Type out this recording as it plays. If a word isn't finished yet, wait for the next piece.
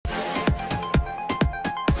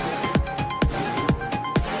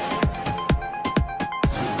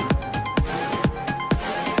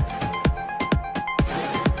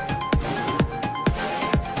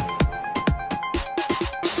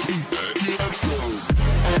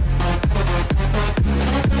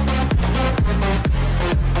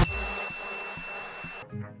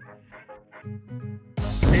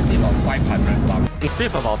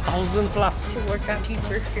save about 1,000 plus. To work out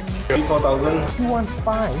cheaper for me. 4,000.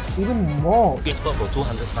 215, even more. Facebook for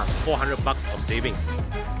 200 plus. 400 bucks of savings.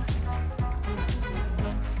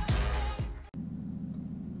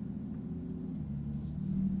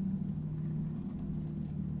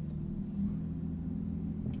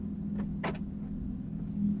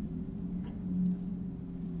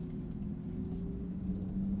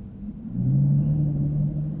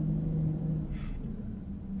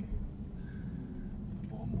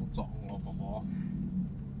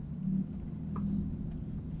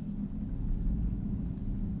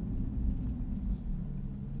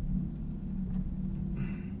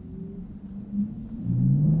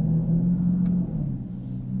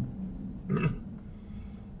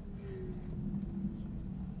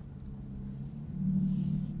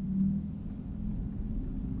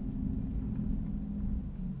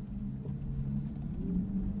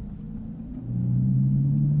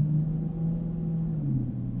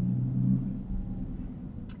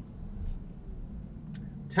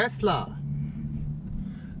 Tesla.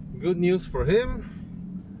 Good news for him,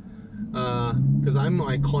 because I'm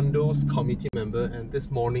my condos committee member, and this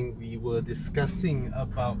morning we were discussing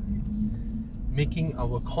about making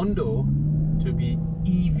our condo to be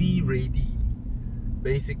EV ready.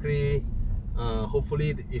 Basically,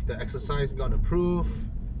 hopefully if the exercise got approved,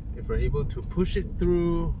 if we're able to push it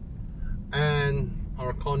through, and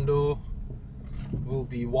our condo will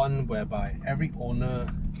be one whereby every owner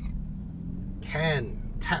can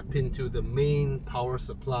tap into the main power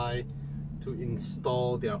supply to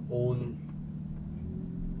install their own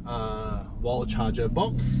wall charger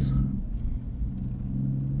box.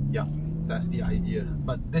 Yeah, that's the idea.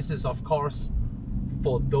 But this is of course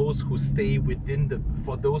for those who stay within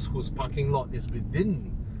for those whose parking lot is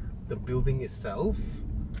within the building itself.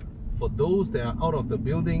 For those that are out of the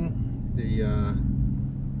building, the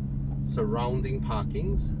surrounding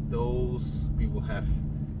parkings, those we will have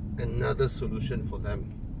another solution for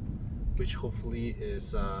them, which hopefully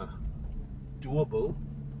is doable.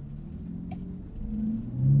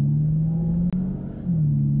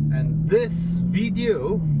 And this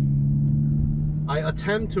video, I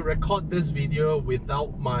attempt to record this video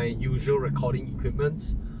without my usual recording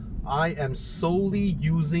equipments. I am solely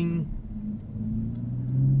using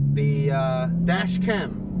the dash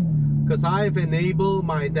cam, because I've enabled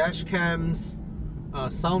my dash cam's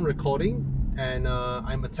sound recording, and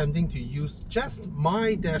I'm attempting to use just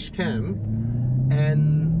my dash cam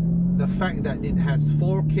and the fact that it has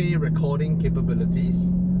 4K recording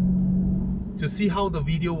capabilities to see how the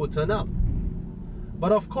video will turn out.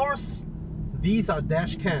 But of course, these are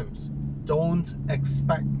dash cams. Don't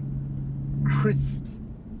expect crisp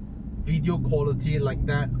video quality like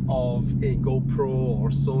that of a GoPro or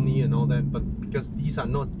Sony and all that, but because these are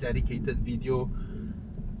not dedicated video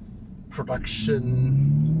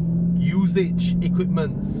production usage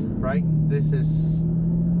equipments, right? This is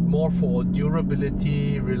more for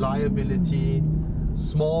durability, reliability,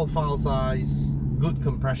 small file size, good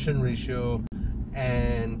compression ratio,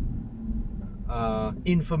 and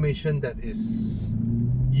information that is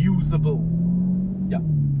usable. Yeah,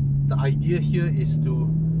 the idea here is to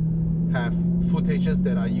have footages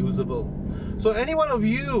that are usable. So any one of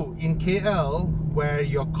you in KL where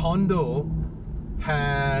your condo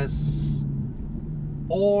has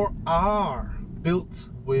or are built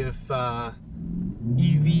with EV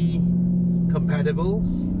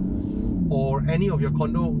compatibles, or any of your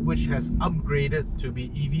condo which has upgraded to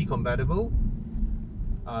be EV compatible,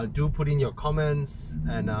 do put in your comments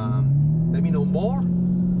and let me know more.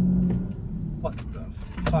 What the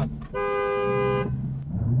fuck?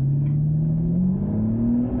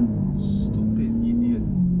 Stupid idiot.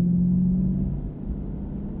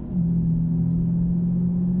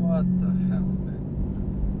 What the hell, man?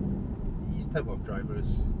 These type of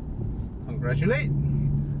drivers.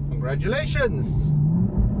 Congratulations!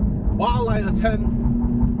 While I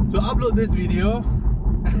attempt to upload this video,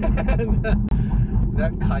 and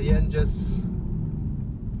that Cayenne just,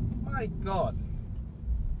 my god.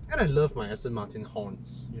 And I love my Aston Martin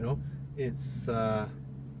horns, you know, it's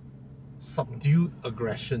subdued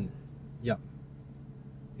aggression. Yeah,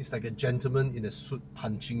 it's like a gentleman in a suit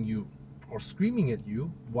punching you or screaming at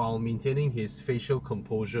you while maintaining his facial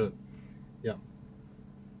composure. Yeah,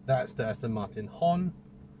 that's the Aston Martin horn.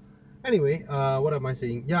 Anyway, what am I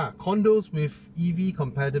saying? Yeah, condos with EV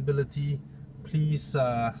compatibility, please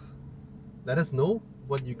let us know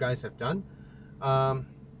what you guys have done.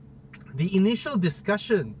 The initial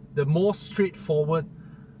discussion, the more straightforward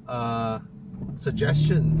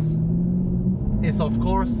suggestions is of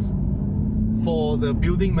course for the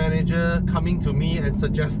building manager coming to me and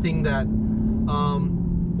suggesting that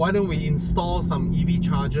why don't we install some EV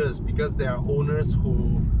chargers, because there are owners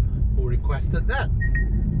who requested that.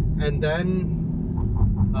 And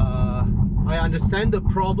then I understand the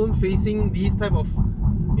problem facing these type of,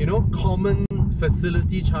 you know, common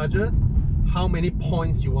facility charger, how many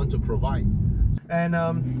points you want to provide. And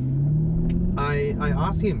I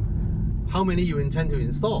asked him, how many you intend to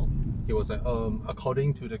install? He was like,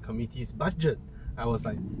 according to the committee's budget. I was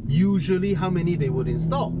like, usually how many they would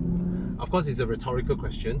install? Of course, it's a rhetorical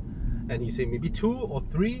question. And he said maybe 2 or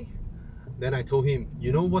 3. Then I told him,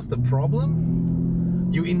 you know what's the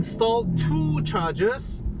problem? You install 2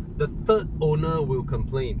 chargers, the 3rd owner will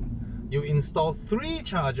complain. You install 3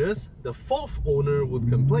 chargers, the 4th owner would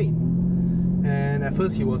complain. And at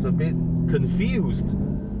first he was a bit confused.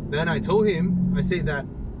 Then I told him, I said that,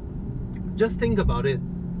 just think about it.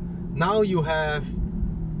 Now you have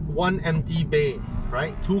 1 empty bay,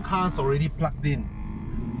 right? 2 cars already plugged in.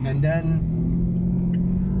 And then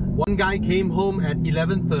one guy came home at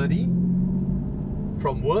 11:30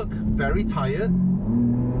 from work, very tired.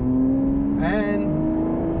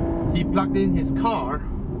 And he plugged in his car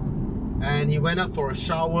and he went up for a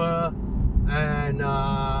shower and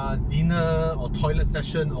dinner or toilet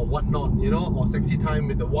session or whatnot, you know, or sexy time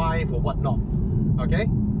with the wife or whatnot, okay?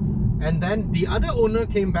 And then the other owner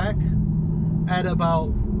came back at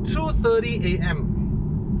about 2:30 a.m.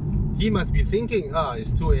 He must be thinking,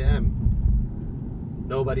 it's 2 a.m.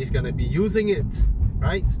 Nobody's gonna be using it,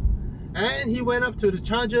 right? And he went up to the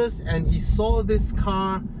chargers and he saw this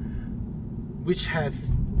car which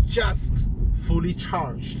has just fully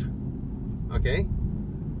charged, okay?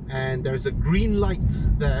 And there's a green light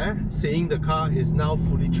there saying the car is now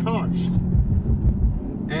fully charged.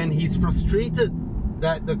 And he's frustrated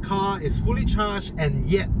that the car is fully charged and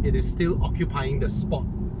yet it is still occupying the spot.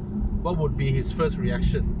 What would be his first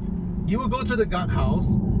reaction? He will go to the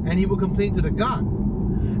guardhouse and he will complain to the guard.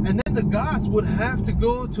 And then the guards would have to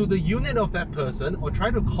go to the unit of that person or try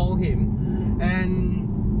to call him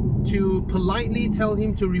and to politely tell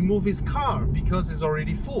him to remove his car because it's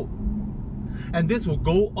already full. And this will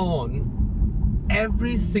go on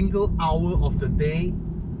every single hour of the day,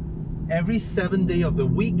 every 7th day of the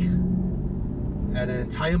week, and an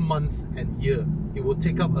entire month and year. It will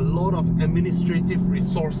take up a lot of administrative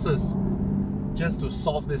resources just to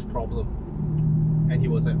solve this problem. And he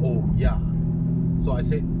was like, oh yeah. So I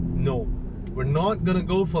said, no, we're not gonna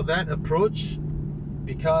go for that approach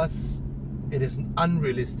because it is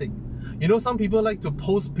unrealistic. You know, some people like to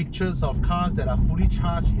post pictures of cars that are fully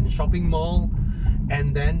charged in shopping mall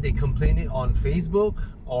and then they complain it on Facebook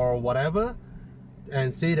or whatever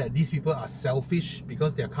and say that these people are selfish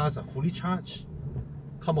because their cars are fully charged.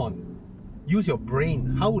 Come on, use your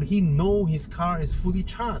brain. How would he know his car is fully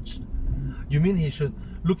charged? You mean he should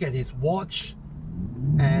look at his watch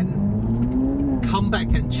and come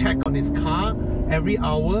back and check on his car every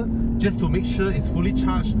hour just to make sure it's fully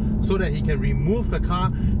charged so that he can remove the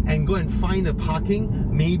car and go and find a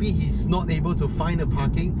parking? Maybe he's not able to find a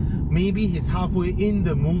parking. Maybe he's halfway in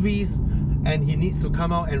the movies and he needs to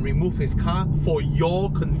come out and remove his car for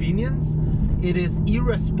your convenience. It is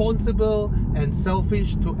irresponsible and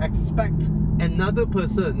selfish to expect another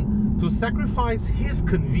person to sacrifice his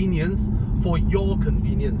convenience for your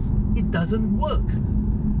convenience. It doesn't work.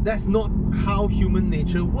 That's not how human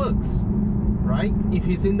nature works, right? If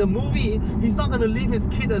he's in the movie, he's not going to leave his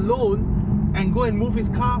kid alone and go and move his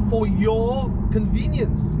car for your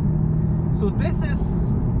convenience. So this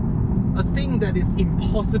is a thing that is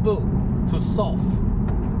impossible to solve.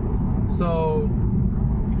 So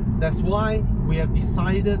that's why we have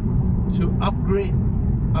decided to upgrade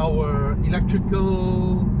our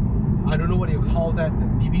electrical, I don't know what you call that, the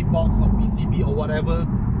DB box or PCB or whatever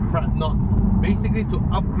crap not. Basically to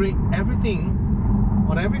upgrade everything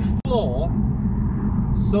on every floor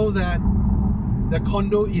so that the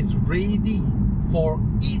condo is ready for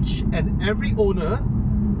each and every owner,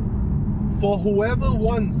 for whoever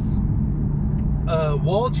wants a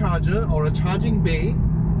wall charger or a charging bay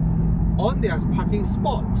on their parking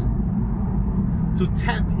spot to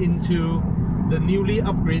tap into the newly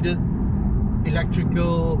upgraded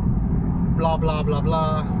electrical blah blah blah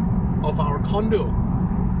blah of our condo,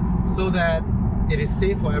 so that it is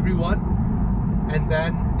safe for everyone and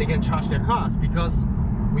then they can charge their cars, because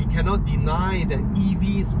we cannot deny that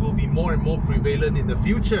EVs will be more and more prevalent in the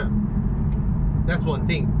future. That's one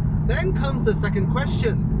thing. Then comes the second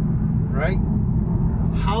question, right?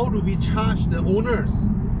 How do we charge the owners?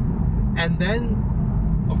 And then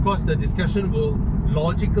of course the discussion will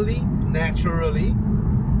logically, naturally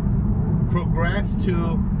progress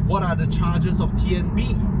to what are the charges of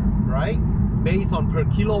TNB, right? Based on per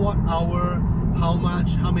kilowatt hour, how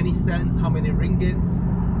much, how many cents, how many ringgits,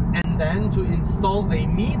 then to install a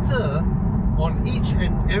meter on each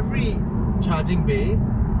and every charging bay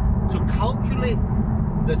to calculate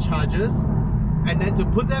the charges, and then to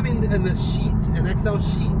put them in a sheet, an Excel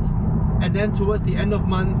sheet, and then towards the end of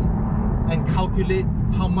month and calculate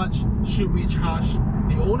how much should we charge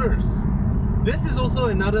the owners. This is also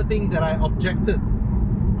another thing that I objected.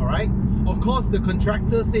 Alright, of course the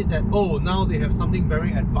contractor said that, oh, now they have something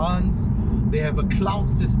very advanced. They have a cloud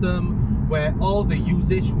system where all the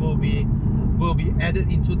usage will be added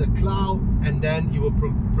into the cloud, and then it will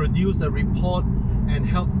produce a report and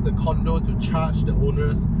helps the condo to charge the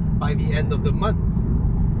owners by the end of the month.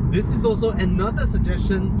 This is also another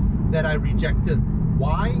suggestion that I rejected.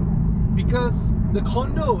 Why? Because the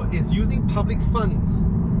condo is using public funds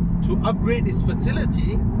to upgrade its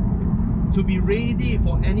facility to be ready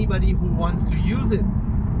for anybody who wants to use it.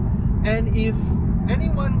 And if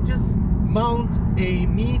anyone just mounts a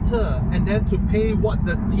meter and then to pay what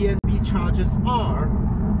the TNB charges are,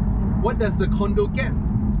 what does the condo get?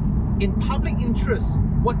 In public interest,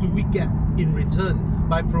 what do we get in return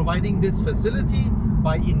by providing this facility,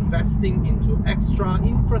 by investing into extra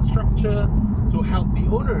infrastructure to help the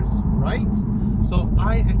owners, right? So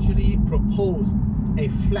I actually proposed a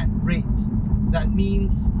flat rate. That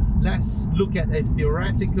means let's look at a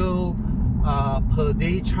theoretical per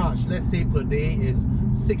day charge. Let's say per day is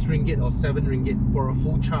 6 ringgit or 7 ringgit for a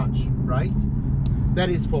full charge, right? That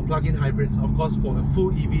is for plug-in hybrids. Of course, for the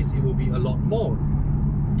full EVs, it will be a lot more.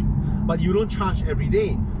 But you don't charge every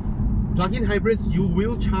day. Plug-in hybrids, you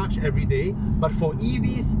will charge every day, but for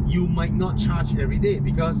EVs, you might not charge every day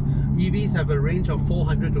because EVs have a range of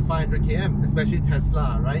 400 to 500 km, especially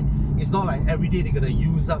Tesla, right? It's not like every day they're going to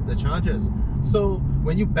use up the chargers. So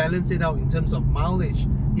when you balance it out in terms of mileage,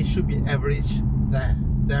 it should be average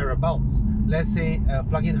thereabouts. Let's say a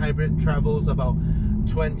plug-in hybrid travels about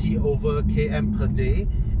 20 over km per day,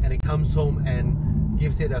 and it comes home and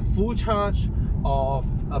gives it a full charge of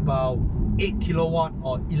about 8 kilowatt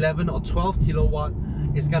or 11 or 12 kilowatt.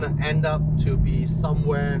 It's gonna end up to be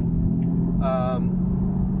somewhere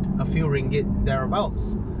a few ringgit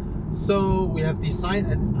thereabouts. So we have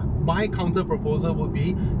decided, and my counter proposal would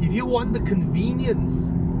be, if you want the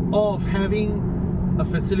convenience of having a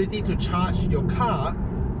facility to charge your car,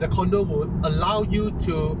 the condo would allow you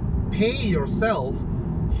to pay yourself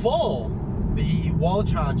for the wall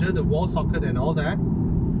charger, the wall socket and all that,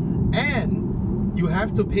 and you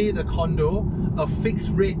have to pay the condo a fixed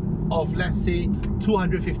rate of, let's say,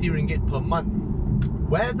 250 ringgit per month.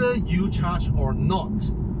 Whether you charge or not,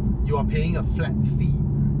 you are paying a flat fee.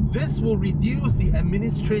 This will reduce the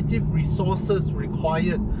administrative resources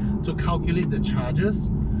required to calculate the charges.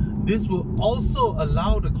 This will also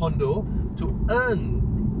allow the condo to earn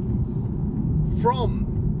from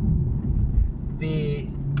the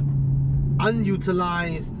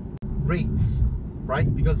unutilized rates,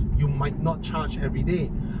 right? Because you might not charge every day,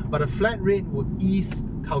 but a flat rate would ease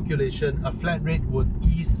calculation. A flat rate would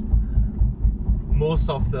ease most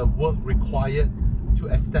of the work required to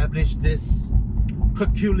establish this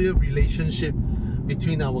peculiar relationship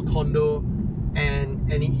between our condo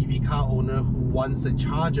and any EV car owner who wants a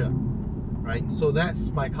charger, right? So that's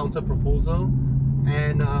my counter proposal,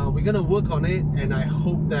 and we're gonna work on it, and I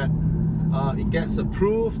hope that it gets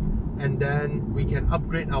approved, and then we can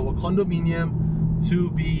upgrade our condominium to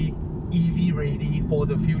be EV ready for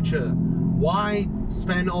the future. Why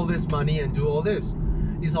spend all this money and do all this?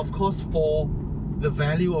 Is of course for the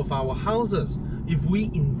value of our houses. If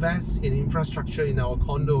we invest in infrastructure in our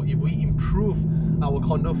condo, if we improve our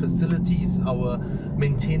condo facilities, our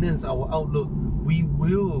maintenance, our outlook, we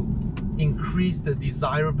will increase the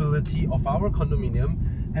desirability of our condominium,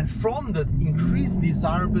 and from the increased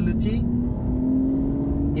desirability,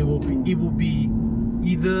 it will be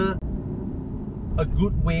either a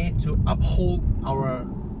good way to uphold our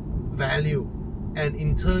value, and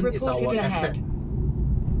in turn it's our asset,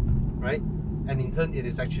 right? And in turn it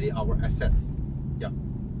is actually our asset. Yeah.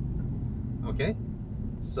 Okay.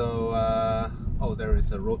 So oh, there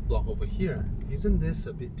is a roadblock over here. Isn't this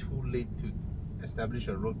a bit too late to establish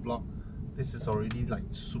a roadblock? This is already like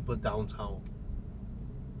super downtown.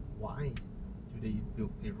 Why do they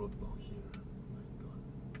build a roadblock here? Oh my god.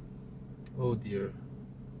 Oh dear.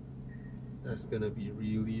 That's gonna be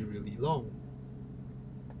really, really long.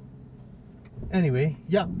 Anyway,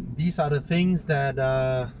 yeah, these are the things that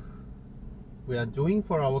we are doing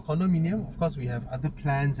for our condominium. Of course, we have other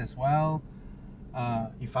plans as well.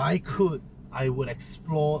 If I could, I would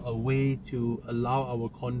explore a way to allow our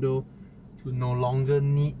condo to no longer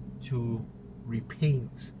need to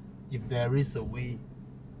repaint. If there is a way,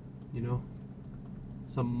 you know,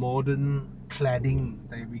 some modern cladding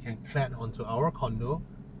that we can clad onto our condo,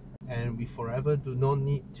 and we forever do not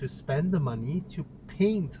need to spend the money to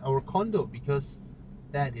paint our condo, because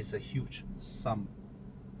that is a huge sum,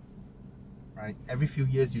 right? Every few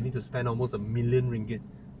years you need to spend almost ringgit 1 million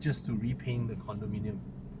just to repaint the condominium.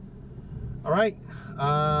 All right,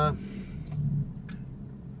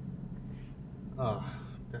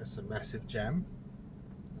 that's a massive jam.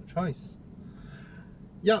 No choice.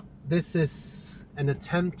 Yep, this is an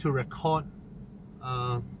attempt to record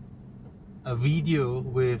a video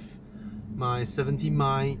with my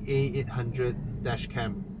 70mm A800 dash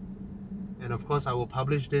cam, and of course I will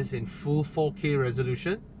publish this in full 4K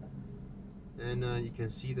resolution, and you can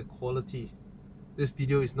see the quality. This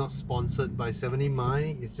video is not sponsored by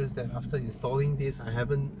 70mm. It's just that after installing this, I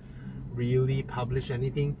haven't really published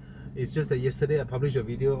anything. It's just that yesterday I published a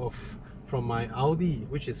video from my Audi,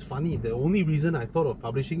 which is funny. The only reason I thought of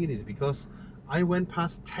publishing it is because I went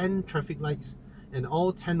past 10 traffic lights and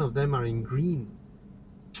all 10 of them are in green.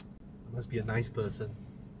 I must be a nice person,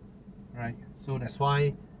 right? So that's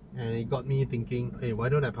why, and it got me thinking, hey, why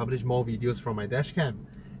don't I publish more videos from my dash cam?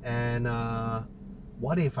 And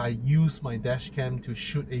what if I use my dash cam to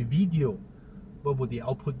shoot a video? What would the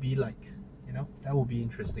output be like? You know, that would be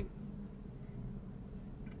interesting.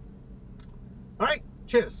 All right,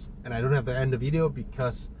 cheers. And I don't have to end the video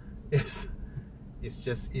because it's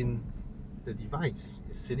just in the device.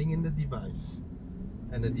 It's sitting in the device,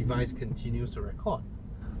 and the device continues to record.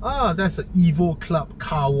 Ah, that's an Evo Club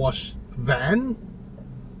car wash van.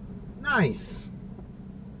 Nice.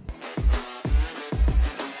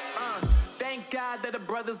 Thank God that the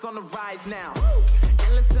brothers on the rise now.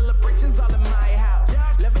 Endless celebrations all in my house.